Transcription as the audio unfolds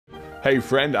Hey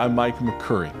friend, I'm Mike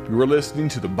McCurry. You are listening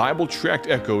to the Bible Tract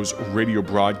Echoes radio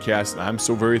broadcast, and I'm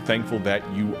so very thankful that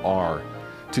you are.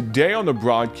 Today on the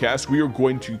broadcast, we are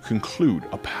going to conclude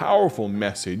a powerful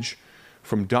message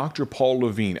from Dr. Paul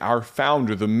Levin, our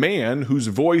founder, the man whose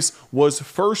voice was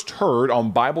first heard on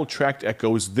Bible Tract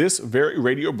Echoes, this very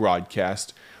radio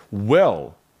broadcast,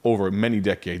 well over many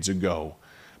decades ago,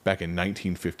 back in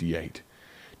 1958.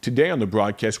 Today on the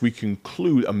broadcast, we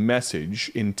conclude a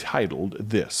message entitled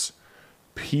this: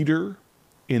 Peter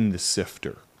in the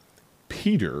Sifter.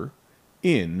 Peter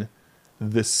in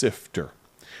the Sifter.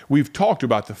 We've talked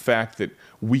about the fact that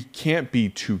we can't be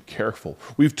too careful.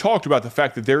 We've talked about the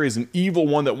fact that there is an evil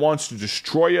one that wants to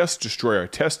destroy us, destroy our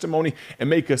testimony, and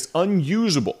make us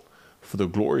unusable for the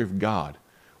glory of God.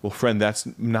 Well, friend, that's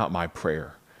not my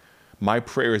prayer. My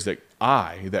prayer is that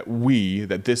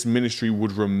that this ministry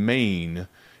would remain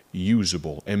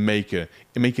usable and make an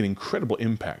incredible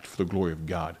impact for the glory of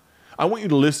God. I want you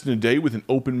to listen today with an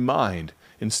open mind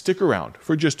and stick around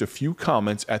for just a few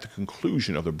comments at the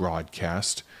conclusion of the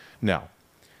broadcast. Now,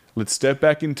 let's step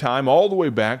back in time all the way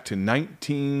back to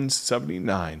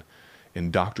 1979,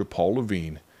 and Dr. Paul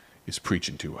Levin is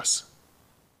preaching to us.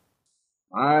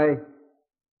 I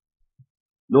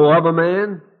know of a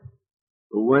man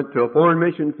who went to a foreign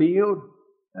mission field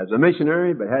as a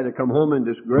missionary but had to come home in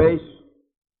disgrace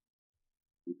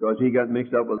because he got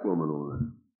mixed up with a woman over there.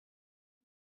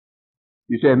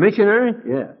 You say a missionary?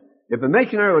 Yeah. If a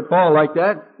missionary would fall like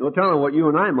that, no telling what you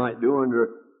and I might do under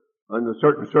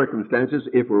certain circumstances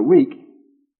if we're weak.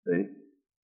 See?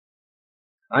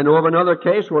 I know of another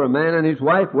case where a man and his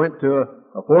wife went to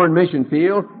a foreign mission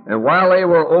field, and while they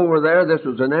were over there, this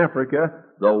was in Africa,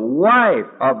 the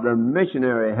wife of the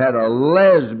missionary had a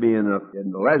lesbian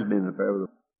affair with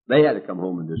them. They had to come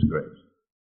home in disgrace.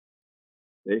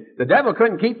 See? The devil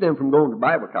couldn't keep them from going to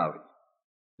Bible college.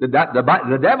 The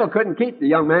devil couldn't keep the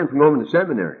young man from going to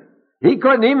seminary. He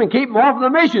couldn't even keep them off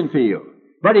the mission field.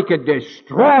 But he could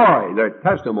destroy their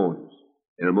testimonies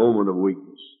in a moment of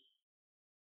weakness.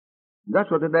 And that's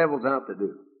what the devil's out to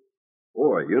do.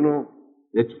 Boy, you know,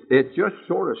 it just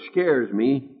sort of scares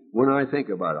me when I think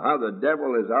about it, how the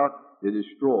devil is out to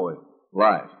destroy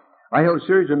lives. I held a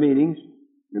series of meetings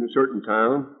in a certain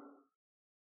town,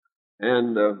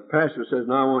 and the pastor says,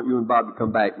 now I want you and Bob to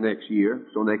come back next year.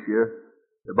 So next year,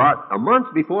 about a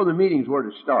month before the meetings were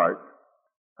to start,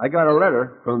 I got a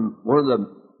letter from one of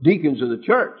the deacons of the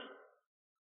church.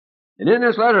 And in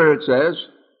this letter it says,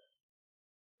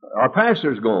 our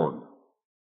pastor's gone,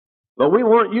 but we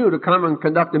want you to come and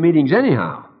conduct the meetings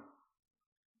anyhow.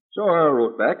 So I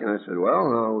wrote back and I said,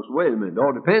 well, now, wait a minute. It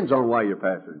all depends on why your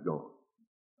pastor's gone.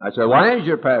 I said, why is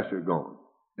your pastor gone?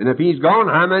 And if he's gone,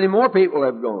 how many more people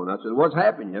have gone? I said, what's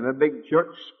happened? You have a big church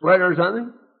split or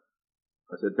something?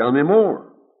 I said, tell me more.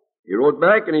 He wrote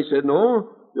back and he said, no,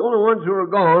 the only ones who are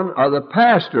gone are the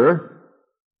pastor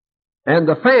and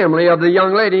the family of the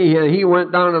young lady he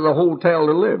went down to the hotel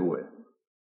to live with.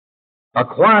 A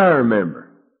choir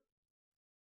member.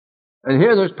 And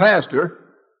here this pastor,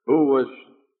 who was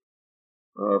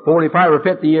 45 or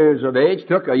 50 years of age,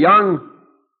 took a young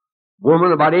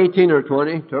woman, about 18 or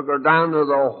 20, took her down to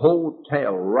the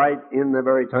hotel right in the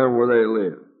very town where they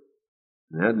lived,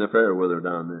 and had an affair with her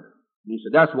down there. And he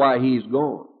said, that's why he's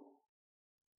gone.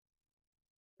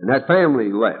 And that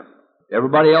family left.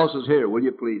 Everybody else is here. Will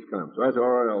you please come? So I said, all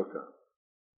right, I'll come.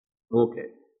 Okay.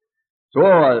 So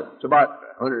it's about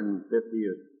 150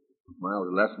 miles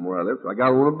or less from where I live. So I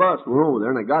got on a bus, went over there,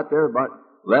 and I got there about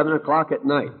 11 o'clock at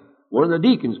night. One of the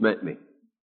deacons met me.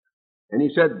 And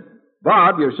he said,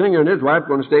 Bob, your singer and his wife are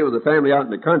going to stay with the family out in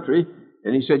the country.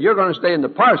 And he said, you're going to stay in the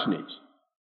parsonage.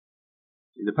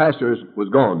 See, the pastor was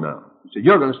gone now. He said,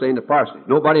 you're going to stay in the parsonage.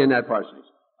 Nobody in that parsonage.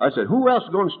 I said, who else is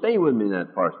going to stay with me in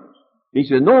that parsonage? He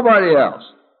said, nobody else.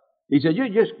 He said, you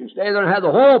just can stay there and have the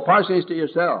whole parsonage to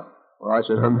yourself. Well, I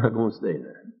said, I'm not going to stay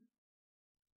there.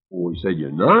 Oh, he said,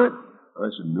 you're not? I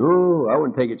said, no, I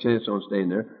wouldn't take a chance on staying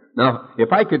there. Now,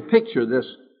 if I could picture this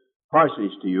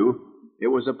parsonage to you, it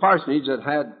was a parsonage that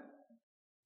had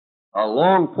a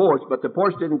long porch, but the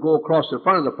porch didn't go across the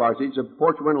front of the parsonage. The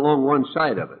porch went along one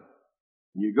side of it.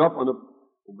 And you go up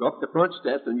the front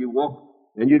steps and you'd walk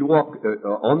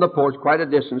on the porch quite a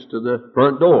distance to the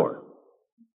front door.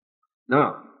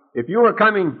 Now, if you were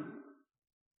coming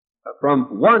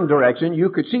from one direction, you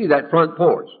could see that front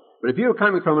porch. But if you were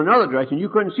coming from another direction, you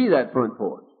couldn't see that front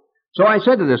porch. So I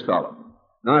said to this fellow,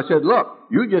 now I said, look,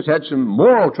 you just had some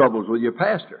moral troubles with your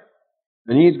pastor,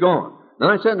 and he's gone. Now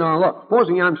I said, now look,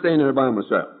 supposing I'm staying there by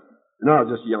myself. No, I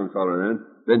was just a young fellow then.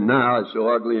 Then now it's so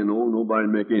ugly and old, nobody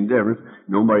make any difference.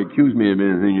 Nobody accuse me of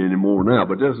anything anymore now.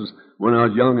 But this is when I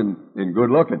was young and good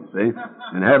looking, see?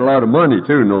 And had a lot of money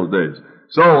too in those days.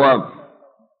 So,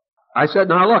 I said,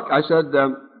 now look, I said,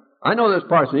 I know this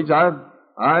parsonage.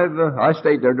 I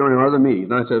stayed there during our other meetings.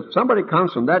 And I said, if somebody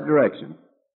comes from that direction,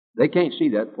 they can't see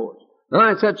that porch. Then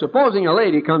I said, supposing a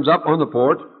lady comes up on the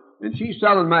porch and she's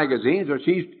selling magazines or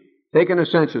she's taking a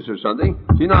census or something,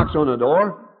 she knocks on the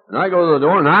door, and I go to the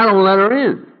door and I don't let her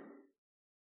in.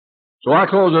 So I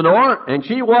close the door and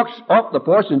she walks off the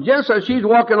porch, and just as she's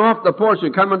walking off the porch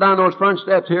and coming down those front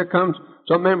steps, here comes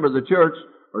some member of the church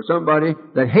or somebody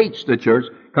that hates the church,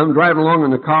 come driving along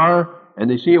in the car, and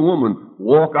they see a woman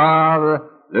walk out of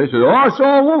they said, oh, I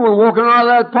saw a woman walking out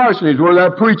of that parsonage where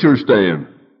that preacher's staying.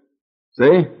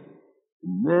 See?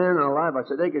 Man alive, I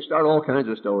said, they could start all kinds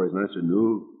of stories. And I said,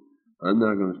 no, I'm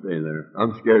not going to stay there.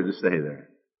 I'm scared to stay there.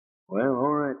 Well,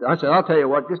 all right. I said, I'll tell you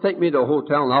what, just take me to a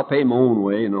hotel and I'll pay my own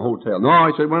way in the hotel. No,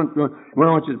 I said, we don't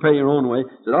want you to pay your own way.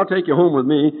 I said, I'll take you home with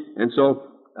me. And so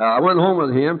I went home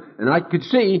with him, and I could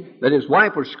see that his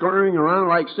wife was scurrying around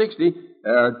like 60,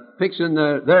 fixing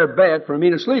their bed for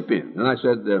me to sleep in. And I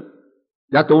said,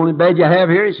 that the only bed you have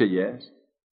here? He said, yes.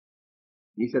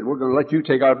 He said, we're going to let you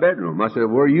take our bedroom. I said,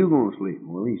 where are you going to sleep?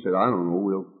 Well, he said, I don't know.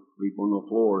 We'll sleep on the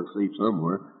floor or sleep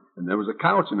somewhere. And there was a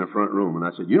couch in the front room. And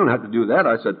I said, you don't have to do that.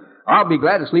 I said, I'll be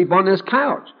glad to sleep on this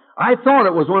couch. I thought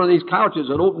it was one of these couches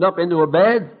that opened up into a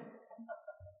bed.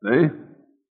 See?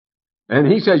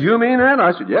 And he says, you mean that?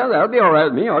 I said, yeah, that'll be all right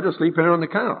with me. I'll just sleep here on the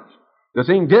couch. The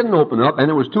thing didn't open up,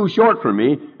 and it was too short for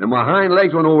me, and my hind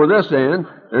legs went over this end,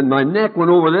 and my neck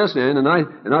went over this end,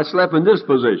 and I slept in this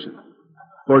position.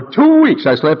 For 2 weeks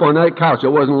I slept on that couch. It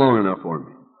wasn't long enough for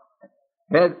me.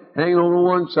 Head hanging over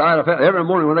one side. I felt, every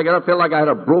morning when I got up, I felt like I had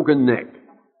a broken neck.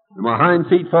 And my hind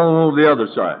feet falling over the other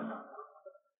side.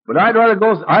 But I'd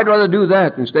rather do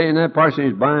that than stay in that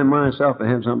parsonage by myself and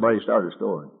have somebody start a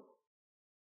story.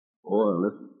 Boy,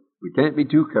 listen, we can't be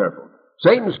too careful.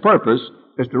 Satan's purpose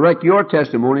is to wreck your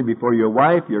testimony before your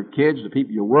wife, your kids, the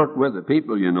people you work with, the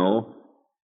people you know.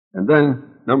 And then,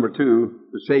 number 2,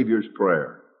 the Savior's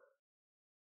prayer.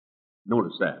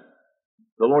 Notice that.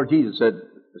 The Lord Jesus said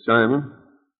to Simon,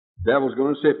 the devil's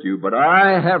going to sift you, but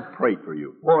I have prayed for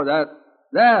you. Boy, that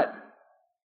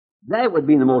would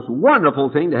be the most wonderful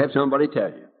thing to have somebody tell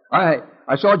you. I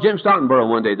saw Jim Stoutenborough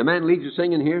one day. The man leads us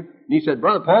singing here. And he said,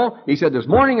 Brother Paul, he said, this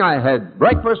morning I had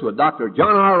breakfast with Dr.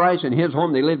 John R. Rice in his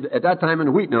home. They lived at that time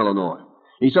in Wheaton, Illinois.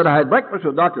 He said, I had breakfast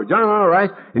with Dr. John R.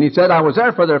 Rice, and he said, I was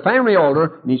there for their family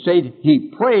altar, and he said,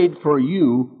 he prayed for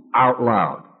you out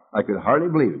loud. I could hardly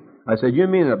believe it. I said, you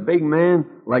mean a big man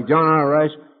like John R.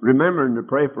 Rice remembering to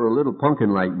pray for a little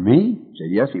pumpkin like me? He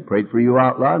said, yes, he prayed for you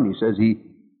out loud, and he says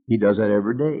he does that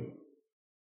every day.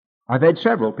 I've had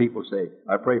several people say,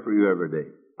 I pray for you every day.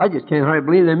 I just can't hardly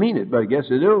believe they mean it, but I guess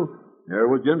they do. There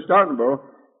was Jim Stoutenborough.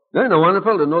 Isn't it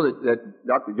wonderful to know that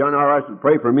Dr. John R. Rice would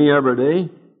pray for me every day?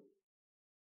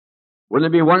 Wouldn't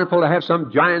it be wonderful to have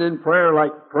some giant in prayer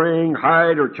like praying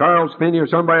Hyde or Charles Finney or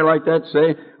somebody like that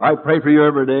say, I pray for you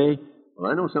every day?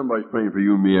 Well, I know somebody's praying for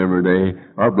you and me every day.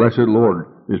 Our blessed Lord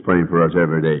is praying for us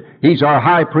every day. He's our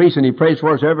high priest, and he prays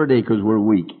for us every day because we're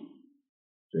weak.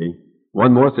 See?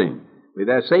 One more thing. We've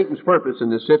had Satan's purpose in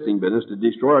this sifting business to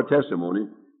destroy our testimony.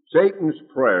 Satan's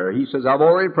prayer, he says, I've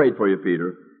already prayed for you,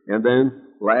 Peter. And then,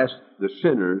 last, the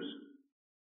sinner's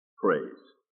praise.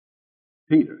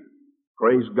 Peter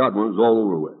praised God when it was all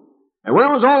over with. And when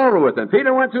it was all over with, and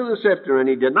Peter went through the sifter, and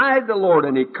he denied the Lord,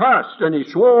 and he cursed, and he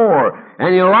swore,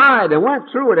 and he lied, and went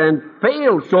through it, and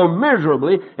failed so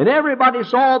miserably, and everybody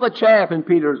saw the chaff in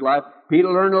Peter's life. Peter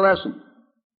learned a lesson.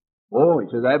 Oh, he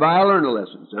says, I learned a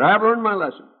lesson. He said, I've learned my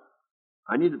lesson.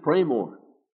 I need to pray more.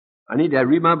 I need to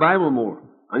read my Bible more.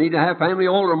 I need to have family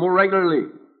altar more regularly.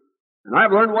 And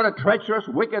I've learned what a treacherous,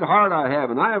 wicked heart I have.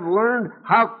 And I have learned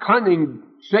how cunning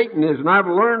Satan is. And I've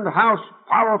learned how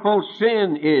powerful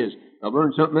sin is. I've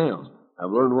learned something else.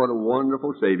 I've learned what a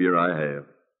wonderful Savior I have.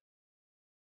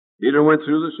 Peter went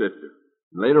through the sifter.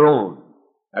 And later on,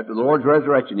 after the Lord's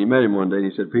resurrection, he met him one day and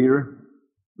he said, Peter,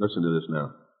 listen to this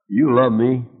now. You love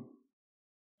me?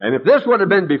 And if this would have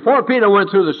been before Peter went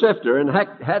through the sifter and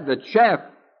had the chaff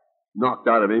knocked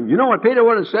out of him, you know what Peter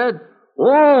would have said?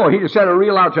 Oh, he'd have said it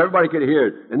real loud so everybody could hear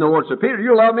it. And the Lord said, Peter,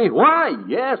 you love me? Why,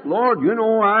 yes, Lord, you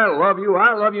know I love you.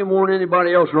 I love you more than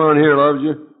anybody else around here loves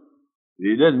you.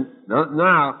 He didn't. Not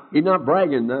now. He's not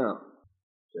bragging now.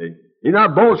 See? He's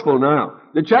not boastful now.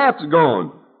 The chaff's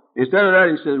gone. Instead of that,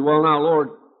 he says, well, now, Lord,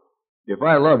 if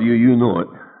I love you, you know it.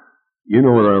 You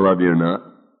know whether I love you or not.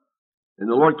 And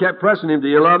the Lord kept pressing him, do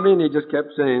you love me? And he just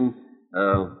kept saying,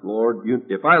 Lord,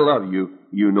 if I love you,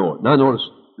 you know it. Now notice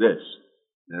this.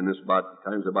 And this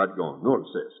time's about gone.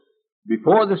 Notice this.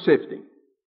 Before the sifting,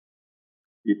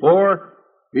 before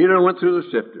Peter went through the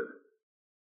sifter,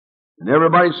 and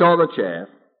everybody saw the chaff,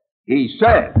 he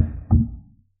said,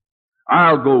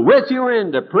 I'll go with you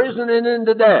into prison and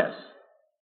into death.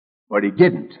 But he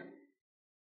didn't.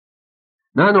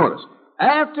 Now notice,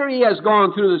 after he has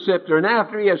gone through the sifter, and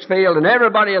after he has failed, and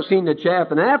everybody has seen the chaff,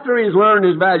 and after he's learned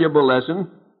his valuable lesson,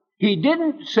 he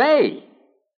didn't say,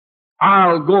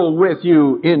 I'll go with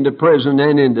you into prison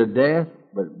and into death.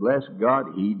 But bless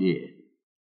God, he did.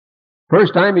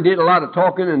 First time he did a lot of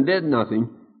talking and did nothing.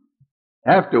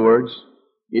 Afterwards,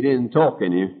 he didn't talk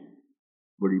any,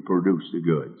 but he produced the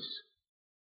goods.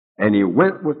 And he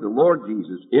went with the Lord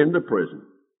Jesus into prison.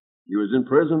 He was in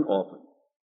prison often.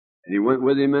 And he went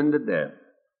with him into death.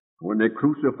 When they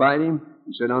crucified him,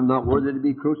 he said, I'm not worthy to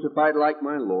be crucified like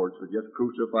my Lord, so just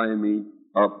crucify me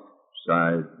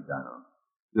upside down.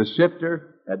 The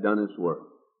sifter had done its work.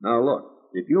 Now look,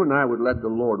 if you and I would let the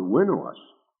Lord winnow us,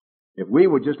 if we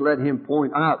would just let him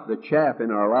point out the chaff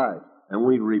in our lives, and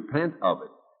we'd repent of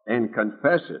it, and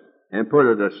confess it, and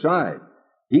put it aside,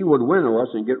 he would winnow us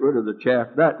and get rid of the chaff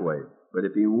that way. But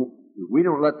if we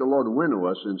don't let the Lord winnow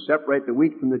us and separate the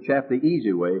wheat from the chaff the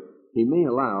easy way, he may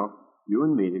allow you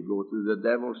and me to go through the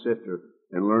devil's sifter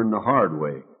and learn the hard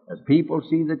way. As people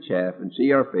see the chaff and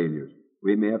see our failures,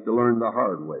 we may have to learn the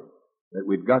hard way, that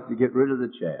we've got to get rid of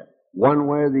the chaff, one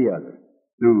way or the other,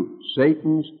 through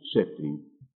Satan's sifting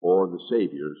or the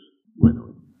Savior's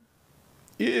winnowing.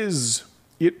 Is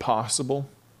it possible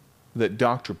that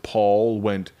Dr. Paul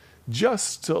went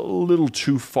just a little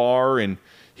too far in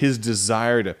his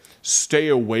desire to stay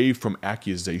away from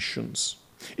accusations?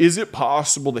 Is it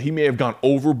possible that he may have gone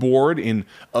overboard in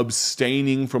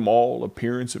abstaining from all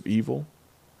appearance of evil?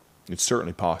 It's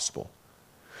certainly possible.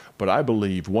 But I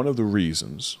believe one of the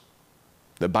reasons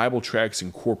that Bible Tracts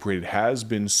Incorporated has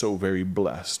been so very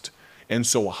blessed and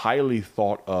so highly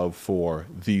thought of for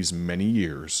these many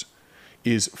years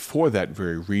is for that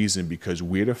very reason, because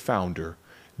we had a founder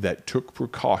that took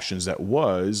precautions that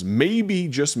was, maybe,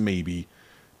 just maybe,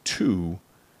 too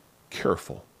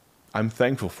careful. I'm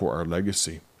thankful for our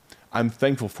legacy. I'm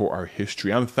thankful for our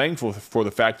history. I'm thankful for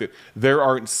the fact that there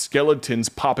aren't skeletons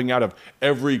popping out of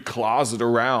every closet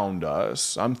around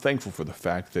us. I'm thankful for the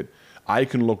fact that I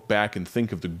can look back and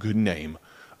think of the good name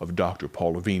of Dr.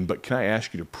 Paul Levin. But can I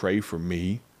ask you to pray for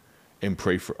me and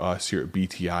pray for us here at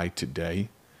BTI today?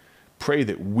 Pray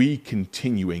that we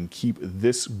continue and keep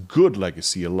this good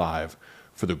legacy alive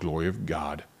for the glory of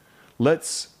God.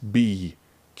 Let's be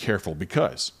careful,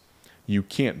 because you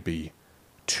can't be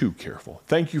too careful.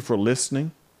 Thank you for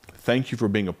listening. Thank you for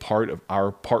being a part of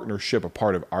our partnership, a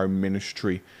part of our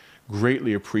ministry.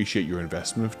 Greatly appreciate your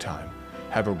investment of time.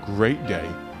 Have a great day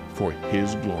for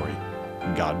His glory.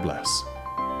 God bless.